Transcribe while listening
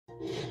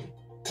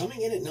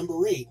Coming in at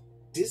number 8,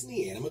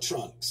 Disney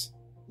animatronics.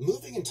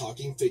 Moving and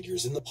talking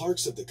figures in the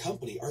parks of the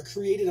company are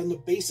created on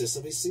the basis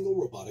of a single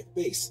robotic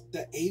base,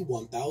 the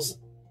A1000,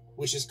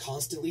 which is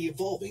constantly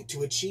evolving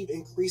to achieve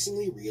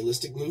increasingly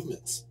realistic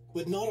movements.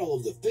 But not all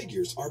of the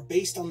figures are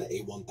based on the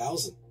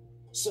A1000.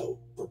 So,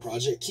 for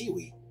Project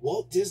Kiwi,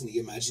 Walt Disney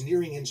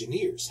Imagineering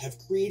engineers have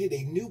created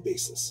a new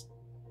basis.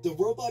 The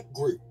robot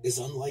GROOT is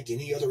unlike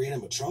any other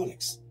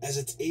animatronics, as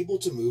it's able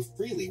to move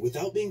freely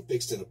without being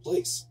fixed in a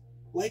place.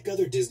 Like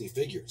other Disney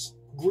figures,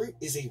 GROOT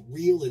is a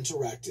real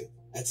interactive.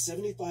 At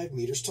 75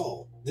 meters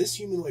tall, this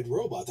humanoid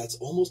robot that's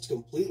almost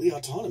completely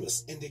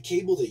autonomous, and the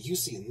cable that you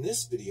see in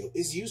this video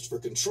is used for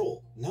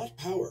control, not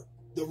power.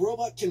 The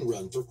robot can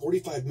run for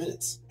 45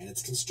 minutes, and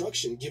its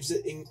construction gives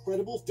it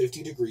incredible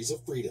 50 degrees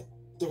of freedom.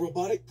 The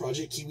robotic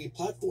Project Kiwi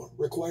platform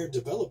required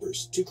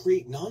developers to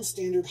create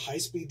non-standard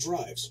high-speed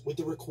drives with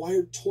the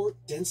required torque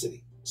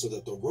density so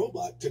that the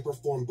robot could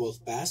perform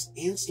both fast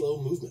and slow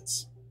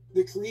movements.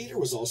 The creator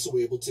was also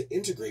able to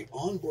integrate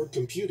onboard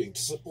computing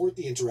to support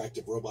the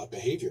interactive robot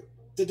behavior.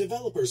 The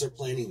developers are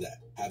planning that,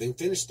 having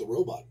finished the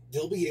robot,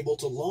 they'll be able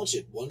to launch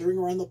it wandering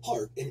around the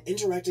park and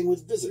interacting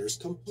with visitors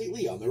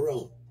completely on their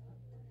own.